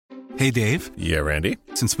Hey, Dave. Yeah, Randy?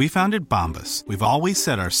 Since we founded Bombas, we've always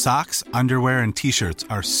said our socks, underwear, and T-shirts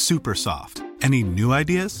are super soft. Any new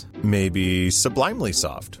ideas? Maybe sublimely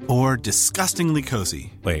soft. Or disgustingly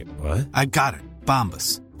cozy. Wait, what? I got it.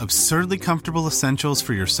 Bombas. Absurdly comfortable essentials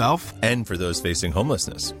for yourself and for those facing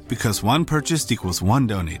homelessness. Because one purchased equals one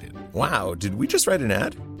donated. Wow, did we just write an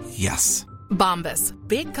ad? Yes. Bombas.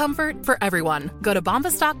 Big comfort for everyone. Go to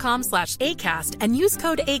bombas.com/ACAST and use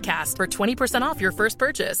code ACAST for 20% off your first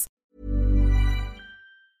purchase.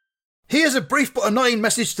 Here's a brief but annoying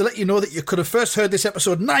message to let you know that you could have first heard this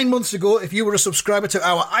episode 9 months ago if you were a subscriber to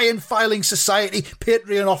our Iron Filing Society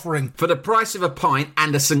Patreon offering. For the price of a pint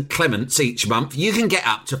and a St. Clement's each month, you can get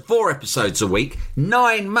up to 4 episodes a week,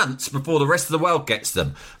 9 months before the rest of the world gets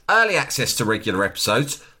them. Early access to regular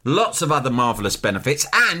episodes, lots of other marvellous benefits,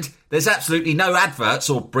 and there's absolutely no adverts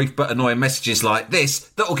or brief but annoying messages like this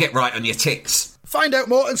that'll get right on your ticks. Find out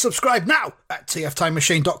more and subscribe now at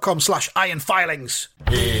tftimemachine.com/ironfilings.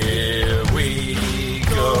 Here we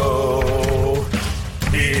go.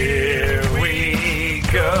 Here we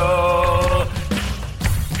go.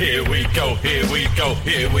 Here we go. Here we go.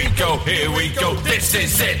 Here we go. Here we go. This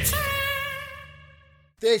is it.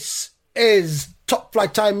 This is Top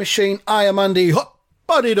Flight Time Machine. I am Andy Hot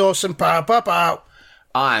Body Dawson. Pow, pow, pow.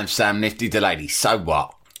 I am Sam Nifty Delaney. So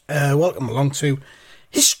what? Welcome along to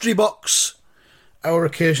History Box, our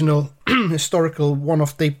occasional historical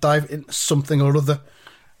one-off deep dive into something or other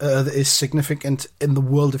that is significant in the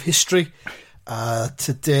world of history.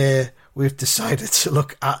 Today, we've decided to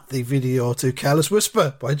look at the video to Careless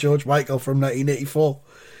Whisper by George Michael from 1984.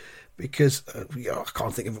 Because I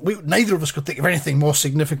can't think of neither of us could think of anything more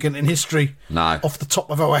significant in history off the top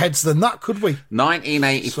of our heads than that, could we?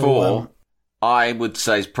 1984, I would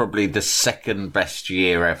say, is probably the second best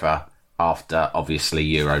year ever after, obviously,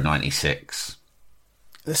 Euro 96.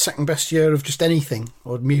 The second best year of just anything,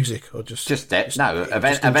 or music, or just of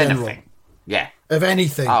anything. Yeah, of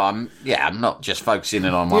anything. Oh, I'm not just focusing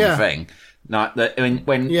in on one thing. No,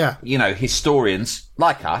 when historians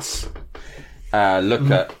like us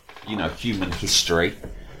look at human history,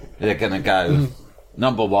 they're going to go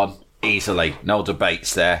number one easily, no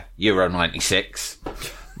debates there. Euro 96.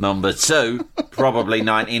 Number two, probably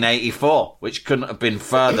 1984, which couldn't have been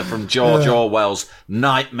further from George Orwell's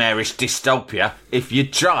nightmarish dystopia if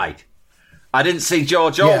you'd tried. I didn't see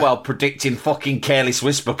George Orwell predicting fucking Careless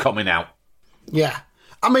Whisper coming out. Yeah.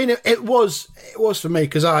 I mean, it was for me,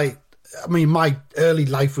 because my early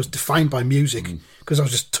life was defined by music, because I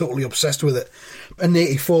was just totally obsessed with it. And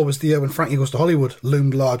 84 was the year when Frankie Goes to Hollywood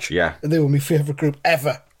loomed large. Yeah. And they were my favourite group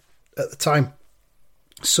ever at the time.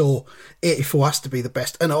 So 84 has to be the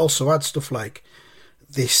best, and it also had stuff like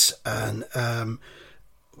this. And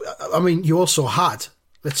you also had,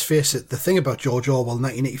 let's face it, the thing about George Orwell,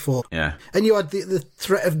 1984. Yeah, and you had the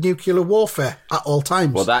threat of nuclear warfare at all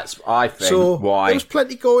times. Well, that's why there was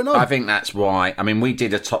plenty going on. I think that's why. I mean, we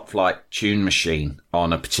did a Top Flight tune machine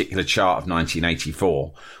on a particular chart of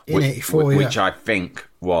 1984, which I think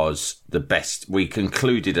was the best. We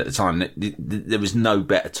concluded at the time that there was no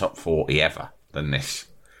better top 40 ever than this.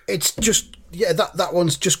 It's just that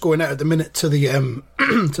one's just going out at the minute to the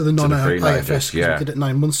to the non-IFS. We did it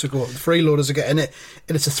 9 months ago. The freeloaders are getting it,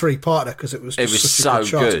 and it's a 3-parter because it was so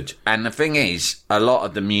good. And the thing is, a lot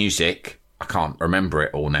of the music, I can't remember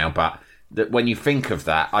it all now, but when you think of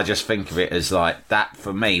that, I just think of it as like that.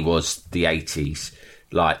 For me, was the 80s,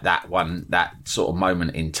 like that sort of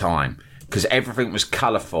moment in time, because everything was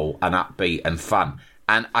colourful and upbeat and fun.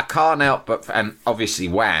 And I can't help but, and obviously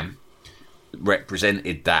Wham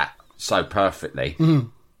represented that so perfectly.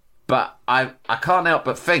 But I can't help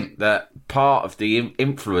but think that part of the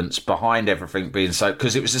influence behind everything being so,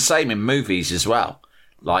 because it was the same in movies as well.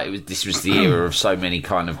 Like this was the era of so many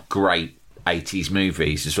kind of great 80s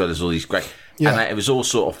movies, as well as all these great, and it was all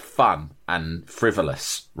sort of fun and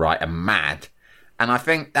frivolous, right, and mad. And I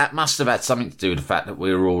think that must have had something to do with the fact that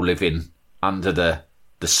we were all living under the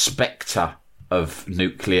spectre of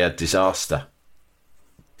nuclear disaster.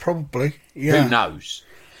 Probably, yeah. Who knows?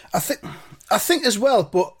 I think as well,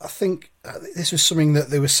 but I think this was something that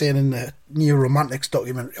they were saying in the New Romantics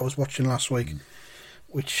documentary I was watching last week,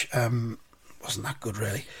 which wasn't that good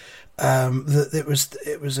really. That it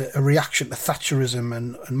was a reaction to Thatcherism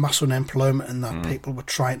and mass unemployment, and that people were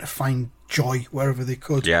trying to find joy wherever they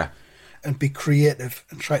could, and be creative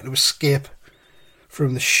and try to escape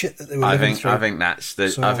from the shit that they were living through. I think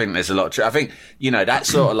there's a lot of truth. I think, that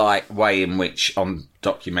sort of like way in which on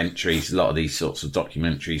documentaries, a lot of these sorts of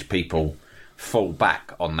documentaries, people fall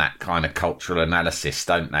back on that kind of cultural analysis,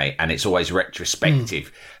 don't they? And it's always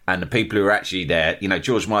retrospective. And the people who are actually there,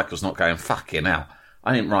 George Michael's not going, fucking hell,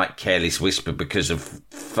 I didn't write Careless Whisper because of,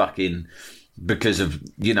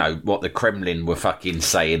 you know, what the Kremlin were fucking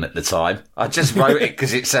saying at the time. I just wrote it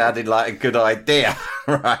because it sounded like a good idea,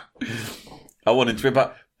 right? I wanted to,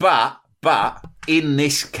 but in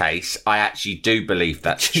this case, I actually do believe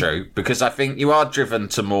that's true because I think you are driven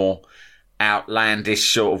to more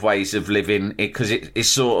outlandish sort of ways of living because it's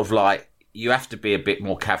sort of like you have to be a bit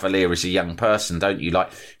more cavalier as a young person, don't you?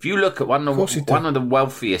 Like, if you look at one of the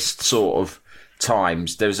wealthiest sort of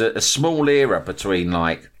times, there was a small era between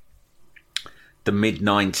like the mid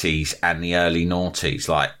 90s and the early noughties,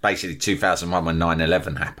 like basically 2001 when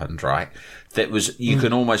 9/11 happened, right? That was, you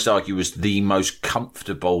can almost argue, was the most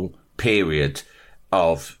comfortable period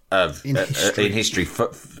in history,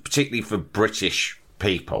 particularly for British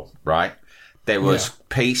people, right? There was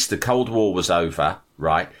peace. The Cold War was over,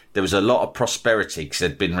 right? There was a lot of prosperity because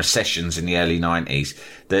there'd been recessions in the early 90s.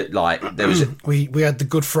 That like there was we had the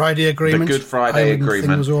Good Friday Agreement. The Good Friday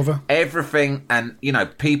Agreement was over. Everything, and you know,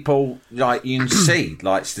 people, like, you can see,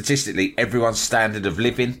 like, statistically, everyone's standard of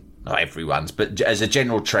living. Not everyone's, but as a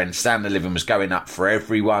general trend, standard of living was going up for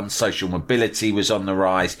everyone. Social mobility was on the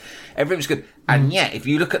rise. Everything was good. And yet, if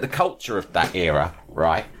you look at the culture of that era,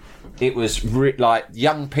 right, it was like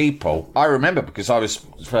young people. I remember because I was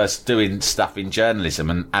first doing stuff in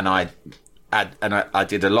journalism, and I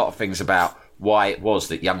did a lot of things about why it was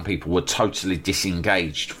that young people were totally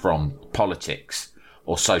disengaged from politics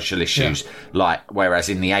or social issues. Like, whereas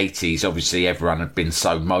in the 80s, obviously everyone had been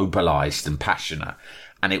so mobilised and passionate.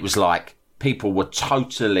 And it was like people were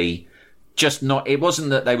totally just not... It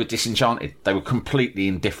wasn't that they were disenchanted. They were completely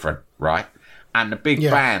indifferent, right? And the big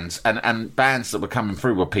bands and bands that were coming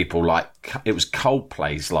through were people like... It was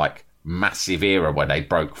Coldplay's, like, massive era where they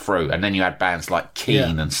broke through. And then you had bands like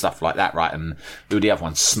Keane and stuff like that, right? And who were the other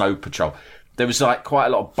ones? Snow Patrol. There was, like, quite a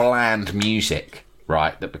lot of bland music,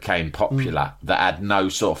 right, that became popular, that had no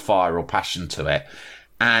sort of fire or passion to it.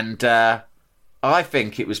 And I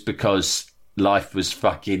think it was because... life was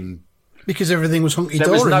fucking... Because everything was hunky-dory.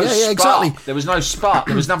 There was no spark. Exactly. There was no spark.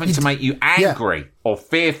 There was nothing to make you angry or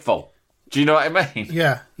fearful. Do you know what I mean?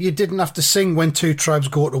 Yeah. You didn't have to sing When Two Tribes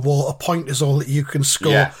Go to War. A point is all that you can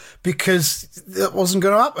score because that wasn't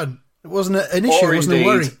going to happen. It wasn't an issue. Or it wasn't indeed, a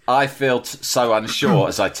worry. I feel so unsure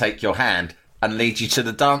as I take your hand and lead you to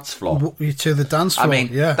the dance floor. You to the dance floor. I mean,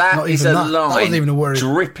 yeah, that is a line that wasn't even a worry.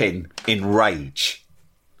 dripping in rage.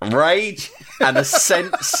 Rage and a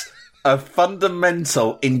sense... of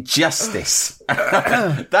fundamental injustice.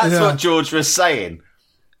 That's what George was saying.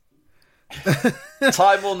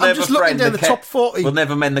 Time will never top 40. will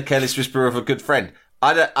never mend the careless whisper of a good friend.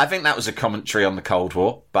 I think that was a commentary on the Cold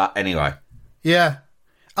War, but anyway. Yeah.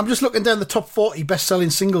 I'm just looking down the top 40 best-selling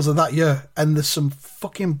singles of that year, and there's some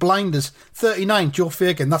fucking blinders. 39, Joe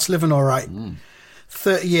Fagan, That's Living All Right.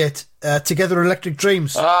 38, Together Electric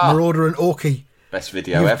Dreams, Marauder and Oki. Best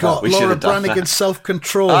video You've ever. got We should Laura have done Branigan's that.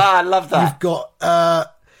 Self-Control. I love that. You've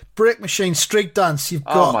got Break Machine, Street Dance. You've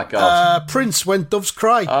got my God. Prince, When Doves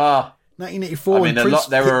Cry. 1984. I mean,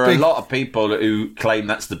 there are a lot of people who claim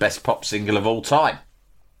that's the best pop single of all time.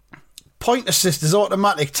 Pointer Sisters,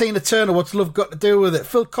 Automatic. Tina Turner, What's Love Got to Do With It?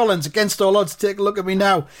 Phil Collins, Against All Odds, Take a Look at Me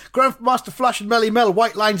Now. Grandmaster Flash and Melly Mel,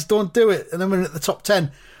 White Lines Don't Do It. And then we're at the top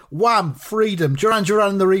 10. Wham, Freedom. Duran Duran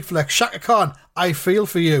and the Reflex. Shaka Khan, I Feel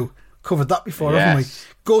For You. Covered that before, haven't we?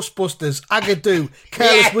 Ghostbusters, Agadoo,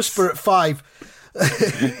 Careless Whisper at 5.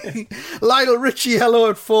 Lionel Richie, Hello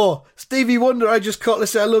at 4. Stevie Wonder, I Just Caught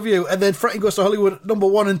Listen, I Love You. And then Fretting Goes to Hollywood at number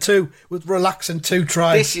 1 and 2 with Relax and 2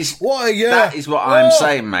 Tries. That is what I'm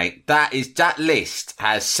saying, mate. That list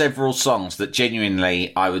has several songs that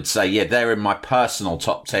genuinely, I would say, they're in my personal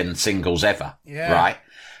top 10 singles ever. Yeah. Right?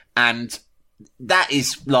 And that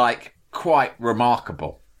is, like, quite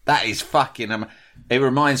remarkable. That is fucking... It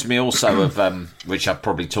reminds me also of, which I've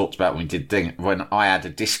probably talked about when we did when I had a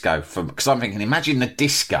disco because I'm thinking, imagine the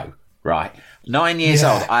disco, right? 9 years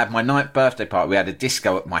old, I had my 9th birthday party. We had a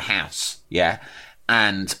disco at my house,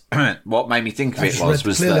 and what made me think of it was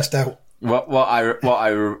that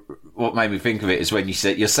what made me think of it is when you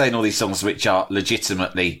said you're saying all these songs which are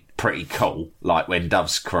legitimately pretty cool, like When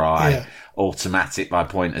Doves Cry, Automatic by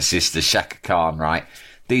Pointer Sisters, Shaka Khan, right?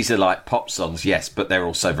 These are like pop songs, yes, but they're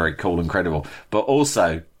also very cool and credible. But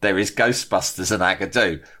also, there is Ghostbusters and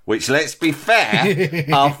Agadoo, which, let's be fair,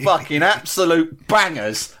 are fucking absolute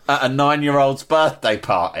bangers at a 9-year-old's birthday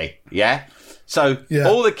party, yeah? So,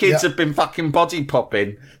 all the kids have been fucking body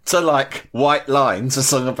popping to, like, White Lines, a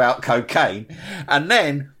song about cocaine. And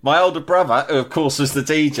then, my older brother, who of course was the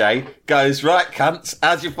DJ, goes, right, cunts,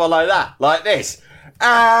 how'd you follow that? Like this.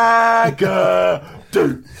 Agadoo!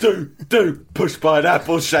 do, pushed by an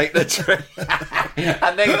apple, shake the tree.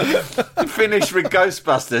 And then finish with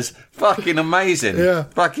Ghostbusters. Fucking amazing. Yeah.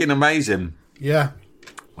 Fucking amazing. Yeah.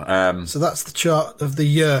 So that's the chart of the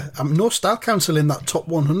year. No Style Council in that top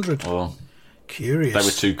 100. Oh, curious. they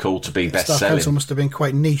were too cool to be Style best-selling. Council must have been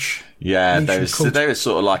quite niche. Yeah, niche they were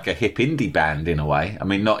sort of like a hip indie band in a way. I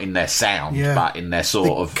mean, not in their sound, Yeah. but in their sort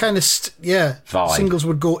of kind of vibe. Singles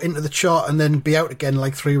would go into the chart and then be out again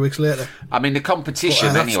like 3 weeks later. I mean, the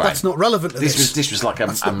competition anyway. That's not relevant to this. This was like a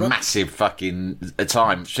massive fucking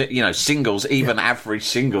time. You know, singles, even average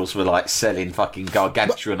singles, were like selling fucking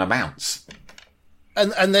gargantuan amounts.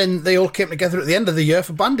 And then they all came together at the end of the year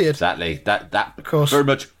for Band Aid. Exactly. That Of course. very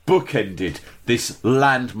much bookended this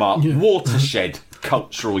landmark watershed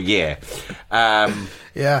cultural year.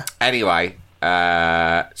 Yeah. Anyway,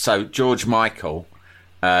 so George Michael,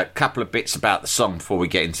 a couple of bits about the song before we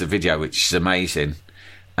get into the video, which is amazing.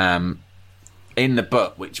 In the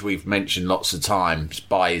book, which we've mentioned lots of times,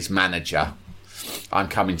 by his manager, I'm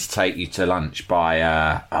Coming to Take You to Lunch,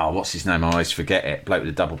 by, what's his name? I always forget it. Bloke with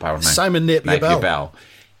a double-barreled name. Simon Napier Bell.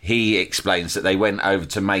 He explains that they went over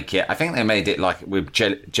to make it, I think they made it like with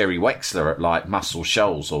Jerry Wexler at like Muscle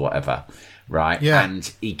Shoals or whatever, right? Yeah.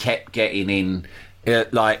 And he kept getting in,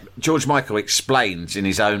 like George Michael explains in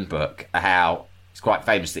his own book how it's quite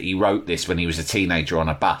famous that he wrote this when he was a teenager on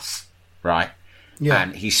a bus, right? Yeah.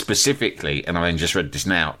 And he specifically, and I only just read this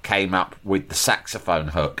now, came up with the saxophone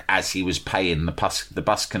hook as he was paying the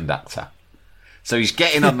bus conductor. So he's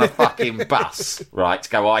getting on the fucking bus, right, to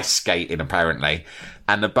go ice skating apparently,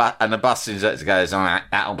 and the bus instructor goes, "All right,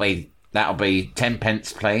 that'll be 10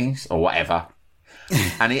 pence, please," or whatever.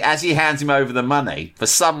 And as he hands him over the money, for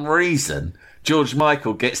some reason, George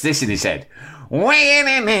Michael gets this in his head. And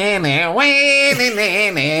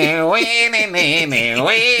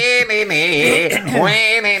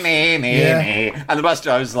the bus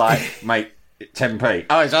driver's like, "Mate, 10p."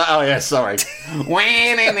 Oh, he's like, "Oh yeah, sorry."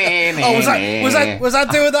 Was I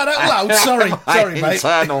doing that out loud? Sorry, mate.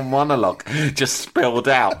 Internal monologue just spilled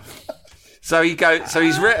out. So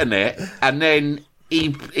he's written it, and then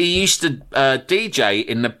he used to DJ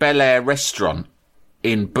in the Bel Air restaurant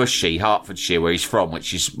in Bushey, Hertfordshire, where he's from,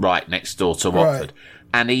 which is right next door to Watford.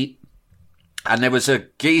 Right. And there was a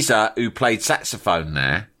geezer who played saxophone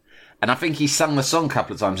there, and I think he sung the song a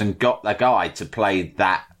couple of times and got the guy to play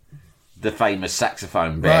the famous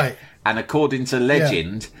saxophone bit. Right. And according to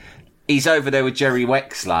legend, he's over there with Jerry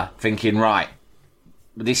Wexler thinking, right,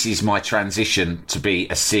 this is my transition to be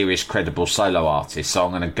a serious, credible solo artist, so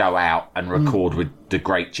I'm going to go out and record with the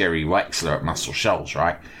great Jerry Wexler at Muscle Shoals,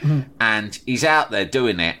 right? And he's out there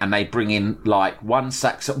doing it, and they bring in like one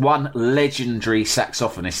legendary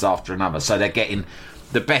saxophonist after another. So they're getting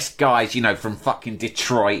the best guys, you know, from fucking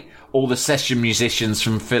Detroit, all the session musicians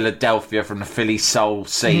from Philadelphia, from the Philly soul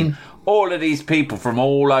scene. All of these people from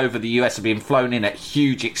all over the US are being flown in at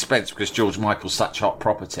huge expense because George Michael's such hot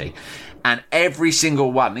property. And every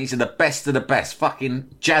single one, these are the best of the best,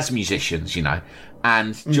 fucking jazz musicians, you know.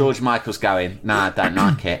 And George Michael's going, "No, I don't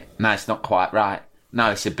like it. No, it's not quite right.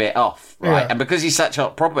 No, it's a bit off," right? Yeah. And because he's such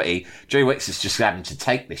hot property, Jerry Wexler's just having to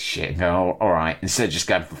take this shit and go, "All right," instead of just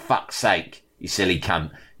going, "For fuck's sake, you silly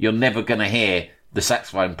cunt. You're never going to hear the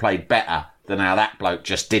saxophone played better than how that bloke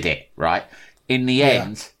just did it," right? In the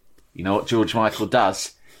end, you know what George Michael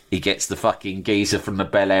does? He gets the fucking geezer from the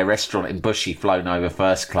Bel Air restaurant in Bushey flown over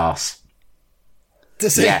first class.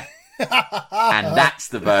 Does he? Yeah. And that's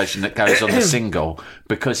the version that goes on the single,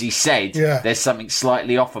 because he said there's something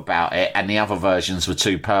slightly off about it and the other versions were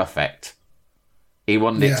too perfect. He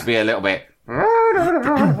wanted it to be a little bit...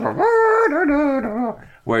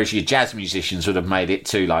 Whereas your jazz musicians would have made it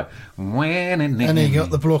too like... And he got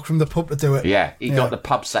the bloke from the pub to do it. Yeah, he got the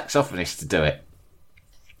pub saxophonist to do it.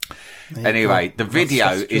 Anyway, the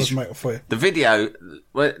video is... The video...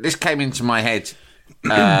 Well, this came into my head...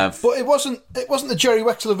 but it wasn't the Jerry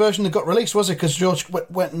Wexler version that got released, was it? Because George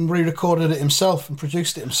went and re-recorded it himself and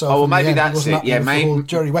produced it himself. Oh, well, maybe that's it. Yeah, maybe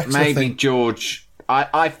Jerry Wexler maybe thing. George.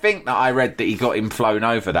 I think that I read that he got him flown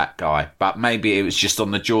over, that guy, but maybe it was just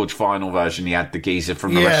on the George final version. He had the geezer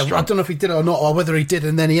from the restaurant. I don't know if he did it or not, or whether he did,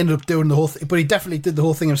 and then he ended up doing the whole thing. But he definitely did the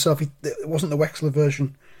whole thing himself. It wasn't the Wexler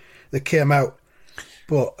version that came out.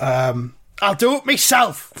 But I'll do it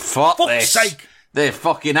myself. Fuck's sake. They're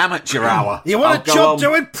fucking amateur hour. You want a job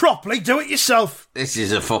doing properly, do it yourself. This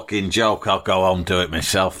is a fucking joke. I'll go home and do it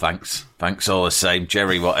myself, thanks. Thanks all the same,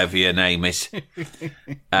 Jerry, whatever your name is.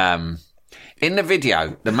 In the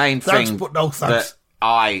video, the main thing that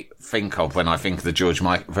I think of when I think of the George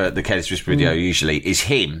Michael, the Kelly Swift video usually, is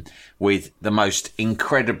him with the most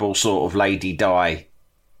incredible sort of Lady Di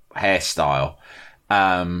hairstyle.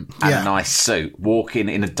 and a nice suit, walking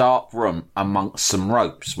in a dark room amongst some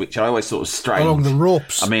ropes, which I always thought was strange. Along the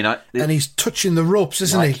ropes. I mean, and he's touching the ropes,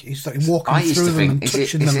 isn't he? He's like walking through them and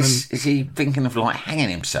touching them. Is he thinking of like hanging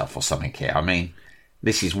himself or something here? I mean,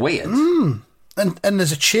 this is weird. And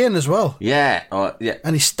there's a chain as well. Yeah,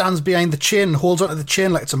 And he stands behind the chain and holds onto the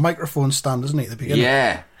chain like it's a microphone stand, isn't he, at the beginning?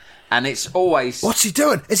 Yeah. And it's always... What's he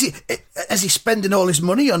doing? Is he spending all his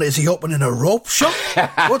money on it? Is he opening a rope shop?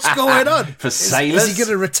 What's going on? For sailors? Is he going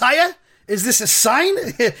to retire? Is this a sign?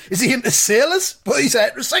 Is he into sailors? But he's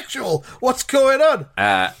heterosexual. What's going on?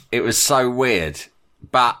 It was so weird.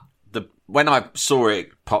 But when I saw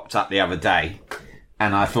it popped up the other day,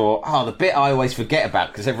 and I thought, the bit I always forget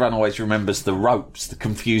about, because everyone always remembers the ropes, the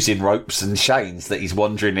confusing ropes and chains that he's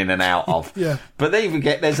wandering in and out of. Yeah. But then you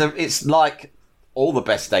forget it's like all the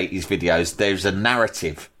best 80s videos, there's a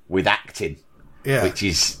narrative with acting, which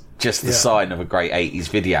is just the sign of a great 80s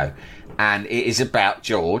video. And it is about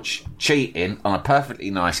George cheating on a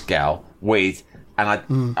perfectly nice girl with,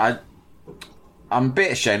 and I'm a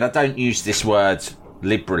bit ashamed, I don't use this word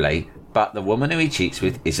liberally, but the woman who he cheats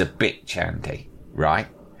with is a bitch, Andy, right?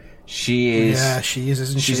 She is. Yeah, she is,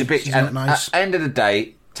 isn't she? She's a bitch. She's and not nice. at the end of the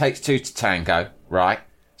day, takes two to tango, right?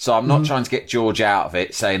 So I'm not trying to get George out of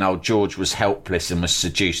it, saying, George was helpless and was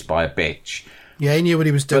seduced by a bitch. Yeah, he knew what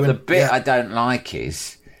he was doing. But the bit I don't like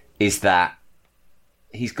is that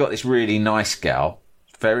he's got this really nice girl,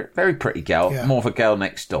 very, very pretty girl, more of a girl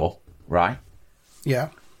next door, right? Yeah.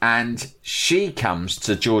 And she comes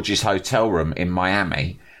to George's hotel room in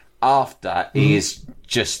Miami after he has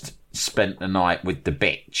just spent the night with the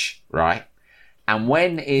bitch, right? And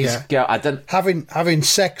when his girl, having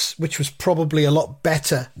sex, which was probably a lot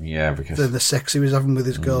better, because than the sex he was having with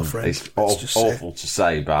his girlfriend. It's awful to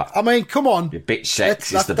say, but I mean, come on, your bitch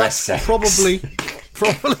sex is the best sex. Probably,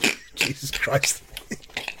 Jesus Christ,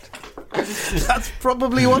 that's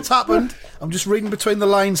probably what's happened. I'm just reading between the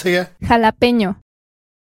lines here. Jalapeño.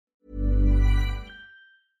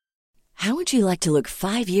 How would you like to look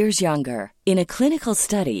 5 years younger? In a clinical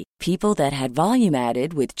study, people that had volume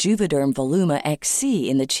added with Juvederm Voluma XC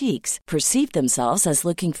in the cheeks perceived themselves as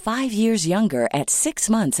looking 5 years younger at 6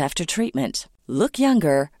 months after treatment. Look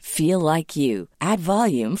younger, feel like you. Add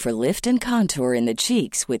volume for lift and contour in the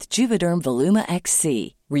cheeks with Juvederm Voluma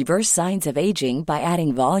XC. Reverse signs of aging by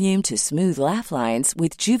adding volume to smooth laugh lines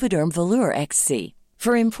with Juvederm Volure XC.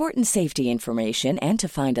 For important safety information and to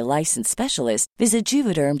find a licensed specialist, visit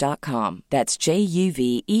Juvederm.com. That's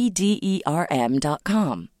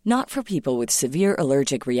JUVEDERM.com. Not for people with severe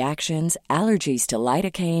allergic reactions, allergies to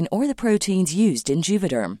lidocaine, or the proteins used in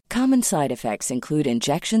Juvederm. Common side effects include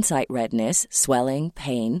injection site redness, swelling,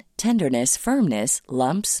 pain, tenderness, firmness,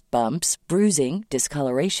 lumps, bumps, bruising,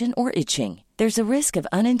 discoloration, or itching. There's a risk of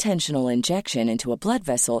unintentional injection into a blood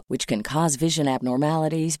vessel, which can cause vision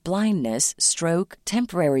abnormalities, blindness, stroke,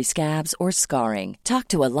 temporary scabs, or scarring. Talk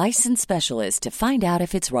to a licensed specialist to find out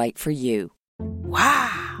if it's right for you.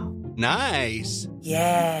 Wow. Nice.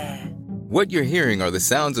 Yeah. What you're hearing are the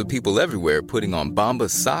sounds of people everywhere putting on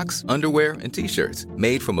Bombas socks, underwear, and T-shirts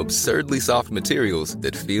made from absurdly soft materials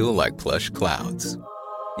that feel like plush clouds.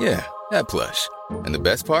 Yeah, that plush. And the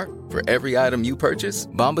best part? For every item you purchase,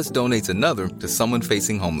 Bombas donates another to someone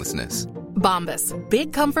facing homelessness. Bombas.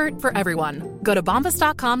 Big comfort for everyone. Go to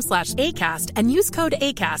bombas.com/ACAST and use code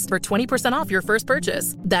ACAST for 20% off your first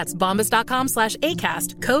purchase. That's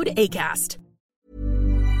bombas.com/ACAST. Code ACAST.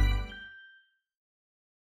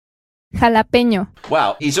 Jalapeño.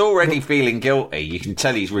 Well, he's already feeling guilty. You can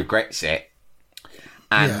tell he regrets it.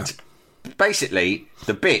 And basically,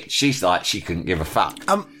 the bitch, she's like, she couldn't give a fuck.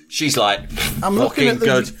 She's like, I'm looking at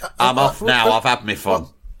good. I'm off now. I've had my fun.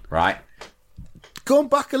 Right? Going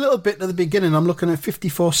back a little bit to the beginning, I'm looking at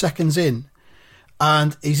 54 seconds in,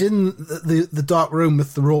 and he's in the dark room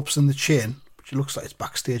with the ropes and the chain, which looks like it's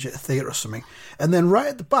backstage at a theatre or something. And then right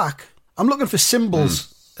at the back, I'm looking for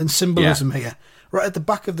symbols and symbolism here. Right at the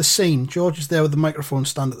back of the scene, George is there with the microphone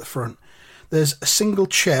stand at the front. There's a single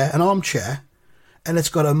chair, an armchair, and it's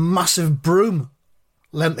got a massive broom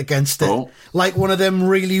leant against it. Like one of them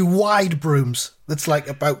really wide brooms that's like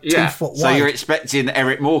about 2 foot wide. So you're expecting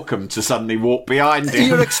Eric Morecambe to suddenly walk behind him.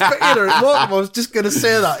 You're expecting Eric Morecambe. I was just going to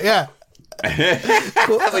say that, yeah.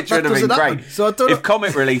 Which would have been great. So I don't if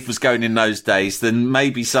Comic Relief was going in those days, then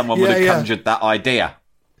maybe someone would have conjured that idea.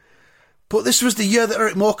 But this was the year that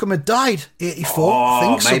Eric Morecambe had died, 84, I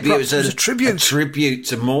think. Maybe so it was a tribute. A tribute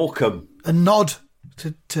to Morecambe. A nod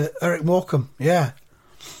to Eric Morecambe, yeah.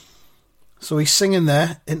 So he's singing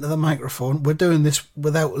there into the microphone. We're doing this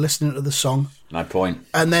without listening to the song. No point.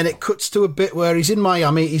 And then it cuts to a bit where he's in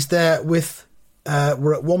Miami. He's there with,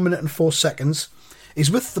 we're at 1 minute and 4 seconds. He's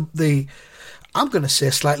with the I'm going to say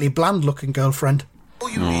slightly bland-looking girlfriend.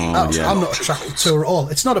 I'm not attracted to her at all.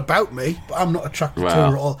 It's not about me, but I'm not attracted to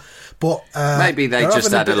her at all. But maybe they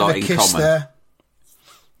just had a lot in common. There.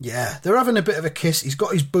 Yeah, they're having a bit of a kiss. He's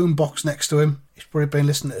got his boombox next to him. He's probably been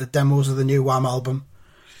listening to the demos of the new Wham album.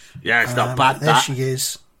 Yeah, it's not bad, there she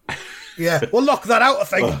is. Yeah, we'll lock that out, I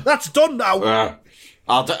think. That's done now.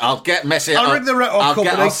 I'll get messy. I'll ring the record company.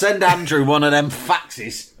 I'll send Andrew one of them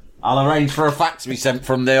faxes. I'll arrange for a fax to be sent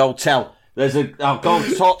from the hotel. I'll go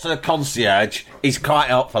and talk to the concierge. He's quite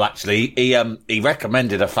helpful, actually. He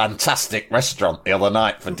recommended a fantastic restaurant the other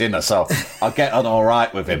night for dinner, so I'll get on all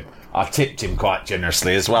right with him. I tipped him quite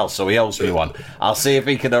generously as well, so he owes me one. I'll see if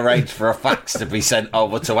he can arrange for a fax to be sent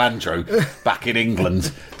over to Andrew back in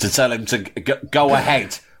England to tell him to go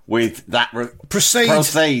ahead with that.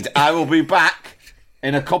 Proceed. I will be back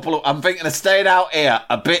in a couple of... I'm thinking of staying out here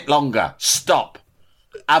a bit longer. Stop.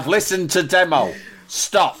 I've listened to demo.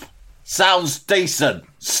 Stop. Sounds decent.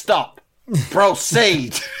 Stop.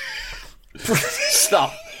 Proceed.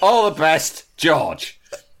 Stop. All the best, George.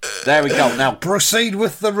 There we go. Now proceed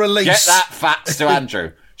with the release. Get that fax to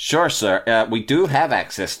Andrew. Sure, sir. We do have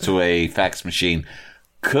access to a fax machine.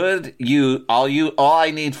 Could you? All I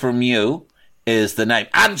need from you is the name.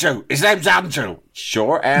 Andrew. His name's Andrew.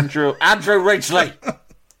 Sure, Andrew. Andrew Ridgely.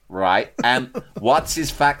 Right. And what's his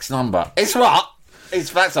fax number? It's what? His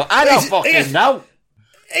fax number. I don't fucking know.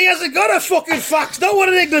 He hasn't got a fucking fax. No one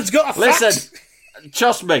in England's got a fax. Listen,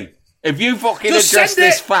 trust me. If you fucking address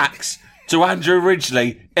this fax to Andrew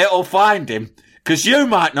Ridgely, it'll find him. Because you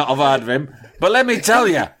might not have heard of him. But let me tell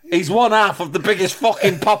you, he's one half of the biggest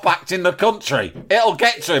fucking pop act in the country. It'll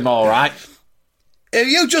get to him, all right. If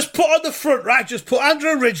you just put on the front, right, just put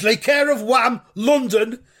Andrew Ridgely, care of Wham,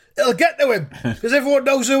 London, it'll get to him. Because everyone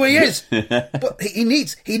knows who he is. But he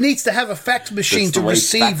needs to have a fax machine to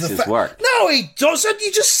receive the fax. No, he doesn't.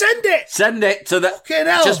 You just send it. Send it to the... Fucking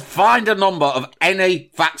hell. Just find a number of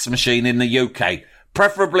any fax machine in the UK.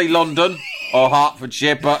 Preferably London or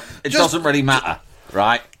Hertfordshire, but it doesn't really matter,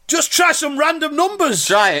 right? Just try some random numbers.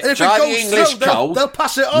 Try it. And if try it goes the English through, code. They'll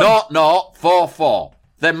pass it on. 0044.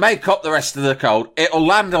 Then make up the rest of the code. It'll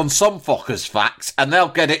land on some fucker's fax, and they'll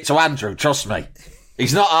get it to Andrew, trust me.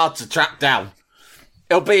 He's not hard to track down.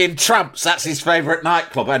 He'll be in Tramps, that's his favourite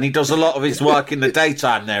nightclub, and he does a lot of his work in the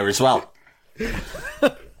daytime there as well. He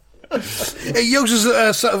uses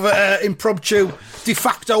a sort of impromptu de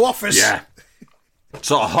facto office. Yeah.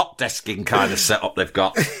 Sort of hot desking kind of setup they've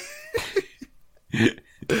got.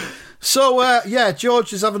 So,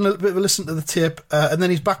 George is having a bit of a listen to the tape, and then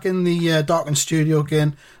he's back in the darkened studio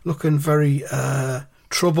again, looking very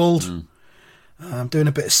troubled, doing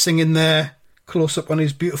a bit of singing there, close up on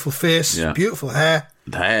his beautiful face, beautiful hair.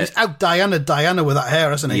 He's out Diana with that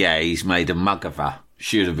hair, hasn't he? Yeah, he's made a mug of her.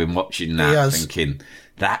 Should have been watching that, thinking,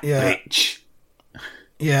 that bitch.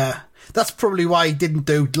 Yeah. That's probably why he didn't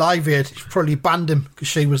do Live Aid. He probably banned him because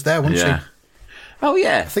she was there, wasn't she? Oh,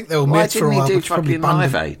 yeah. I think they were mates for a while. Why didn't he do fucking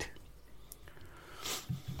Live Aid?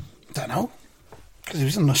 Don't know. Because he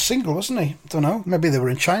was on a single, wasn't he? Don't know. Maybe they were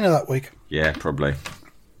in China that week. Yeah, probably.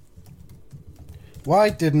 Why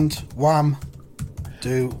didn't Wham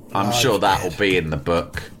do I'm sure that'll be in the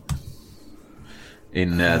book.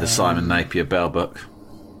 In the Simon Napier Bell book.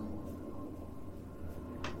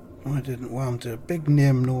 Why didn't Wham do big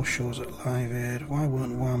name no shows at Live Aid? Why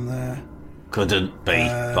weren't Wham there? Couldn't be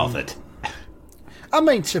bothered. I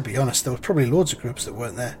mean, to be honest, there were probably loads of groups that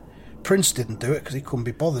weren't there. Prince didn't do it because he couldn't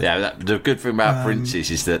be bothered. Yeah, the good thing about Prince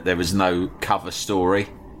is that there was no cover story.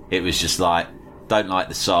 It was just like, don't like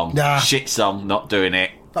the song, shit song, not doing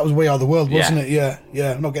it. That was We Are the World, wasn't it?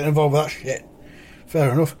 Yeah, not getting involved with that shit.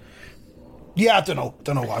 Fair enough. Yeah, I don't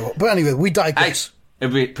know why. But anyway, we digress.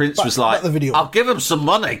 Hey, Prince was like, I'll give him some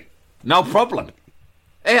money. No problem.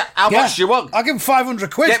 Here, how much do you want? I'll give him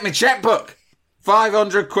 500 quid. Get me checkbook.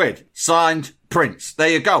 500 quid. Signed, Prince. There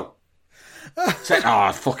you go.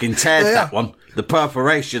 I fucking teared that one. The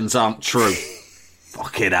perforations aren't true.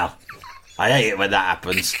 Fucking hell. I hate it when that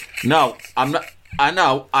happens. No, I'm not. I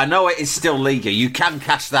know it is still legal. You can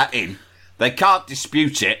cash that in. They can't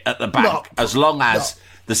dispute it at the bank as long as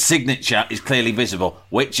the signature is clearly visible,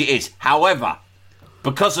 which it is. However,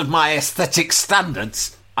 because of my aesthetic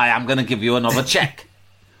standards, I am going to give you another cheque.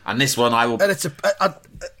 And this one I will... And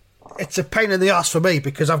it's a pain in the arse for me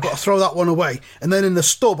because I've got to throw that one away. And then in the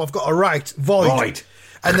stub, I've got to write void.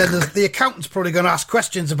 And then the accountant's probably going to ask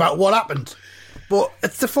questions about what happened. But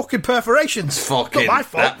it's the fucking perforations. Not my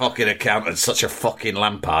fault. That fucking accountant's such a fucking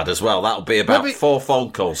lampard as well. That'll be about 4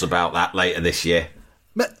 phone calls about that later this year.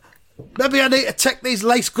 Maybe I need to take these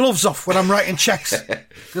lace gloves off when I'm writing checks,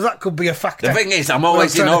 because that could be a factor. The thing is, I'm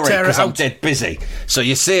always in a hurry because I'm dead busy. So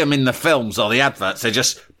you see them in the films or the adverts, they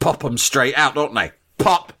just pop them straight out, don't they?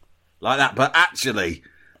 Pop! Like that. But actually,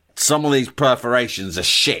 some of these perforations are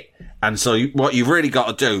shit. And so what you've really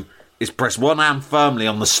got to do is press one hand firmly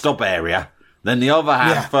on the stub area, then the other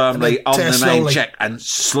hand firmly on the main check, and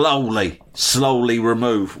slowly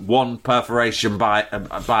remove one perforation by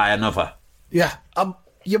another. Yeah.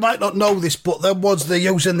 You might not know this, but the ones they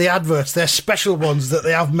use in the adverts, they're special ones that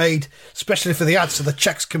they have made especially for the ads, so the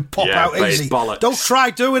checks can pop out easy. Don't try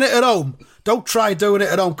doing it at home.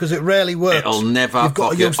 Because it rarely works. It'll never. You've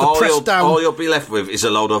got to use the press down. All you'll be left with is a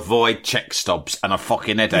load of void check stubs and a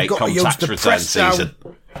fucking headache come tax return season.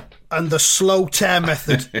 And the slow tear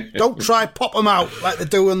method. Don't try pop them out like they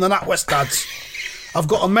do in the NatWest ads. I've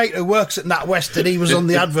got a mate who works at NatWest and he was on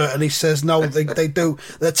the advert and he says, no, they do.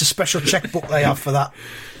 That's a special checkbook they have for that.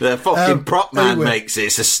 The fucking prop man makes it.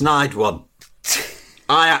 It's a snide one.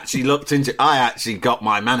 I actually got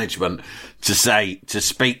my management to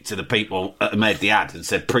speak to the people that made the ad and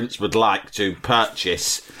said Prince would like to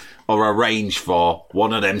purchase or arrange for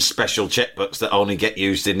one of them special checkbooks that only get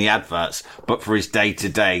used in the adverts, but for his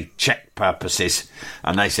day-to-day check purposes.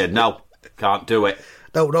 And they said, no, can't do it.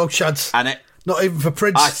 No chance. And not even for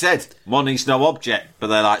Prince. I said, money's no object, but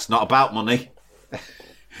they're like, it's not about money.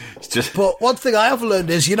 It's just. But one thing I have learned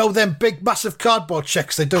is, them big, massive cardboard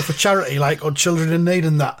checks they do for charity, like on Children in Need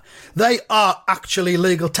and that, they are actually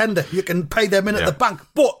legal tender. You can pay them in at the bank,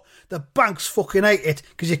 but the banks fucking hate it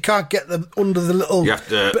because you can't get them under the little bit of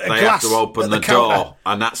glass. They have to open the door,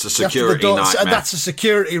 and that's a security nightmare. And that's a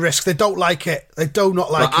security risk. They don't like it. They do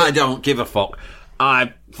not like it. I don't give a fuck.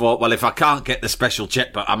 I thought, well, if I can't get the special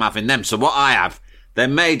checkbook, I'm having them. So what I have, they're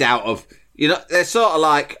made out of, they're sort of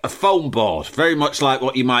like a foam board, very much like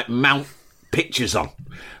what you might mount pictures on,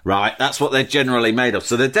 right? That's what they're generally made of.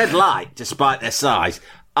 So they're dead light, despite their size.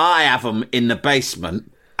 I have them in the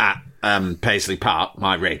basement at Paisley Park,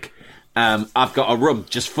 my rig. I've got a room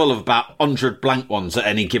just full of about 100 blank ones at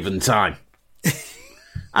any given time.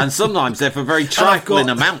 And sometimes they're for very trifling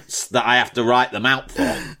amounts that I have to write them out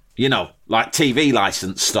for. Like TV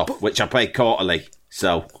license stuff, which I pay quarterly.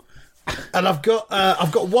 So, and I've got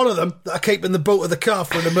one of them that I keep in the boot of the car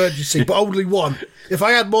for an emergency, but only one. If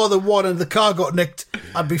I had more than one and the car got nicked,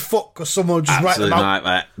 I'd be fucked because someone would just write them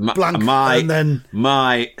out blank.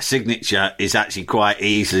 My signature is actually quite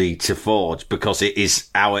easy to forge because it is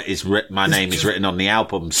my name is written on the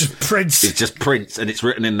albums. Just Prince. It's just Prince, and it's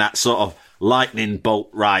written in that sort of lightning bolt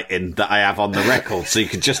writing that I have on the record, so you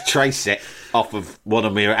can just trace it off of one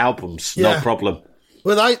of my albums, no problem.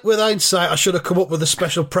 With hindsight, I should have come up with a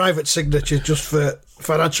special private signature just for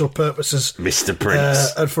financial purposes, Mr.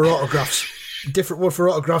 Prince, and for autographs. Different one for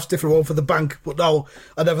autographs, different one for the bank. But no,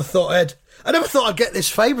 I never thought I'd get this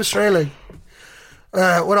famous. Really,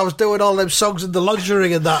 when I was doing all them songs in the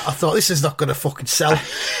lingerie and that, I thought this is not going to fucking sell.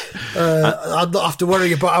 I'd not have to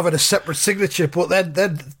worry about having a separate signature. But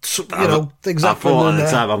then things happen. I thought at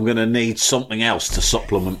the time I'm going to need something else to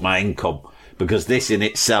supplement my income, because this in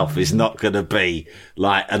itself is not going to be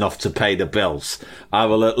like enough to pay the bills. I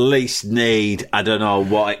will at least need, I don't know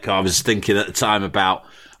what I was thinking at the time about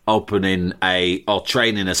opening or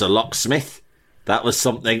training as a locksmith. That was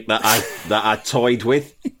something that I toyed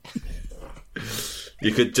with.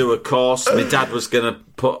 You could do a course. My dad was going to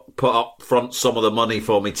put up front some of the money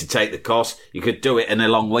for me to take the course. You could do it in a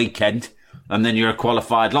long weekend, and then you're a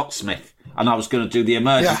qualified locksmith. And I was going to do the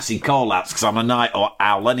emergency call-outs because I'm a night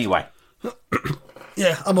owl anyway.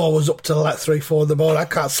 Yeah, I'm always up till like 3-4 in the morning. I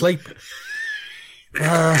can't sleep.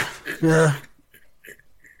 Yeah.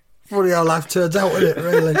 Funny how life turns out, isn't it,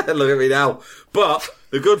 really? Look at me now. But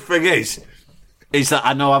the good thing is that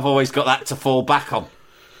I know I've always got that to fall back on.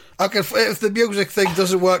 If the music thing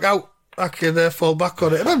doesn't work out, I can fall back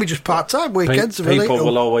on it. Maybe just part-time weekends. People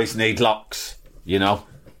will always need locks,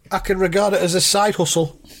 I can regard it as a side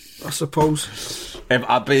hustle, I suppose.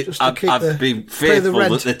 I'd be fearful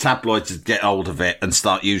that the tabloids would get hold of it and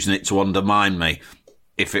start using it to undermine me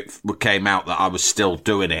if it came out that I was still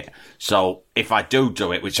doing it. So if I do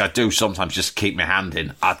it, which I do sometimes just keep my hand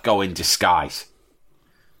in, I'd go in disguise.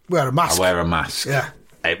 Wear a mask. I wear a mask. Yeah.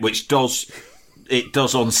 Which does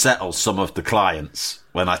unsettle some of the clients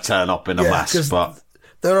when I turn up in a mask. But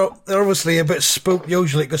they're obviously a bit spooked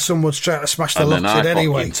usually because someone's trying to smash their locks in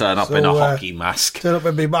anyway. Turn up in a hockey mask. Turn up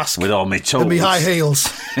in my mask. With all my tools. And my high heels.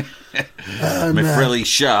 My frilly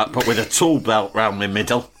shirt, but with a tool belt round my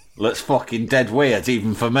middle. Looks fucking dead weird,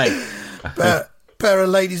 even for me. Pair of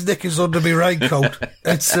ladies' knickers under my raincoat.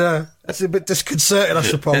 It's a bit disconcerting, I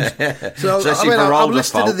suppose. So, I'm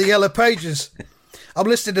listed in the Yellow Pages. I'm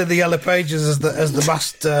listed in the Yellow Pages as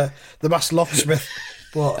the masked locksmith,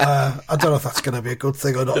 but I don't know if that's going to be a good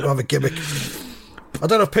thing or not to have a gimmick. I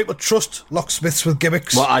don't know if people trust locksmiths with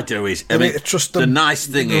gimmicks. What I do is, need to trust them. The nice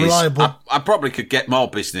thing is, I probably could get more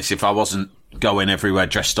business if I wasn't going everywhere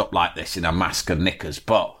dressed up like this in a mask and knickers.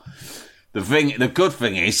 But the good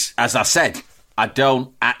thing is, as I said, I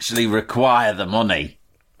don't actually require the money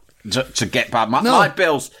to get by my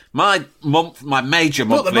bills. My major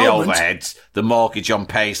monthly overheads, the mortgage on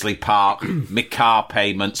Paisley Park, my car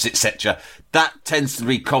payments, etc. That tends to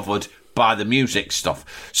be covered by the music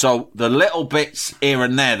stuff. So the little bits here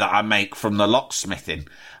and there that I make from the locksmithing,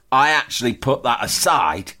 I actually put that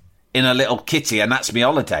aside in a little kitty, and that's my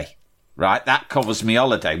holiday, right? That covers me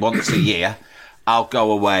holiday. Once a year, I'll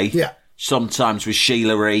go away, sometimes with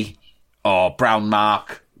Sheila E. or Brown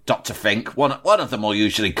Mark, Dr. Fink. One of them will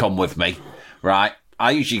usually come with me, right?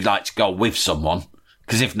 I usually like to go with someone,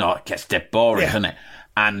 because if not, it gets dead boring, doesn't it?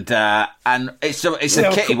 And it's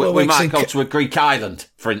a kitty. We might go to a Greek island,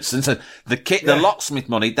 for instance, and the locksmith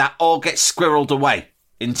money, that all gets squirreled away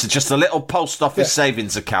into just a little post office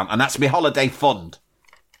savings account, and that's my holiday fund.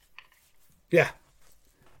 Yeah,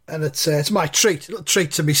 and it's my treat, a little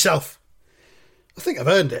treat to myself. I think I've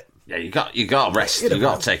earned it. Yeah, you got to rest. You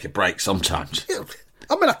got to take a break sometimes.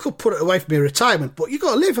 I mean, I could put it away for my retirement, but you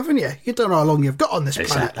got to live, haven't you? You don't know how long you've got on this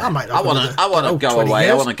planet. I want to go away.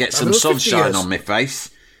 Years. I want to get some sunshine on my face.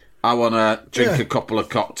 I want to drink a couple of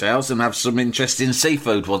cocktails and have some interesting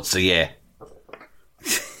seafood once a year.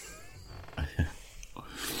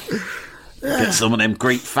 Get some of them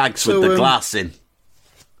Greek fags with the glass in.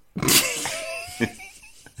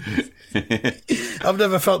 I've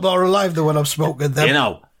never felt more alive than when I'm smoking them. You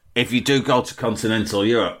know, if you do go to continental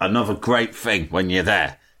Europe, another great thing when you're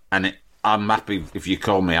there, and I'm happy if you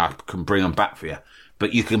call me, I can bring them back for you.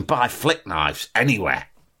 But you can buy flick knives anywhere.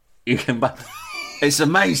 You can buy. It's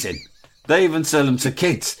amazing. They even sell them to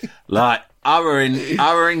kids. Like I were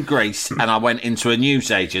in Greece, and I went into a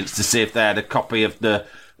newsagent's to see if they had a copy of the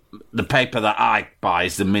paper that I buy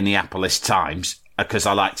is the Minneapolis Times, because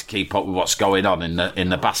I like to keep up with what's going on in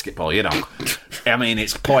the basketball, you know. I mean,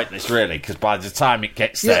 it's pointless, really, because by the time it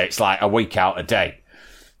gets there, it's like a week out of date.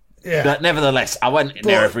 Yeah. But nevertheless, I went in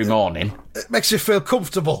there every morning. It makes you feel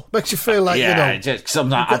comfortable. Makes you feel like, just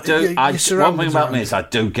sometimes one thing about me is I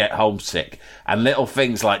do get homesick. And little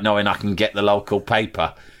things like knowing I can get the local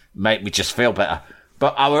paper make me just feel better.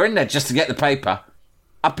 But I were in there just to get the paper.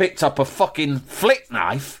 I picked up a fucking flick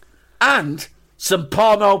knife and some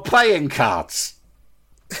porno playing cards.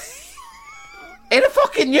 In a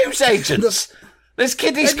fucking newsagent's. There's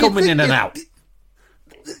kiddies coming in and out.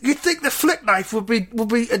 You'd think the flick knife would be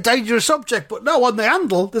a dangerous object, but no, on the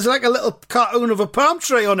handle, there's like a little cartoon of a palm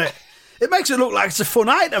tree on it. It makes it look like it's a fun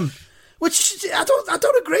item, which I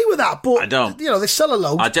don't agree with that, but I don't. You know, they sell a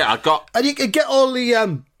load. And you can get all the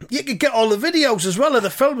videos as well of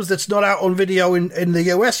the films that's not out on video in the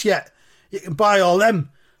US yet. You can buy all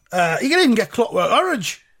them. You can even get Clockwork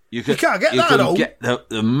Orange. You can't get that at home.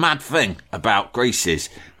 The mad thing about Greece is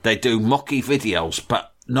they do mucky videos,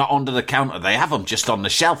 but not under the counter. They have them just on the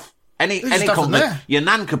shelf. Any company, your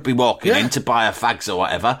nan could be walking in to buy her fags or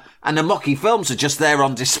whatever, and the mucky films are just there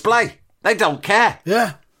on display. They don't care.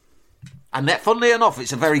 Yeah. And funnily enough,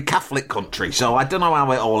 it's a very Catholic country, so I don't know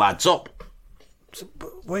how it all adds up. It's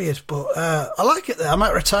weird, but I like it there. I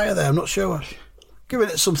might retire there. I'm not sure. Giving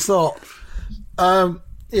it some thought.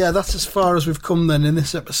 Yeah, that's as far as we've come then in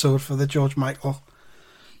this episode for the George Michael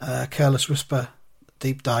Careless Whisper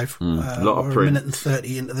deep dive. A lot of Prince. A minute and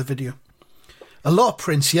 30 into the video. A lot of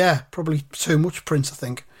Prince, yeah. Probably too much Prince, I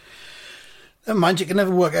think. Never mind, you can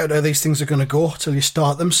never work out how these things are going to go till you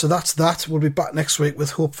start them. So that's that. We'll be back next week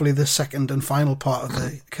with hopefully the second and final part of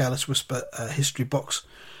the Careless Whisper history box.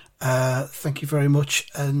 Thank you very much.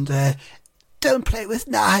 And don't play with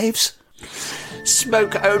knives.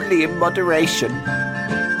 Smoke only in moderation.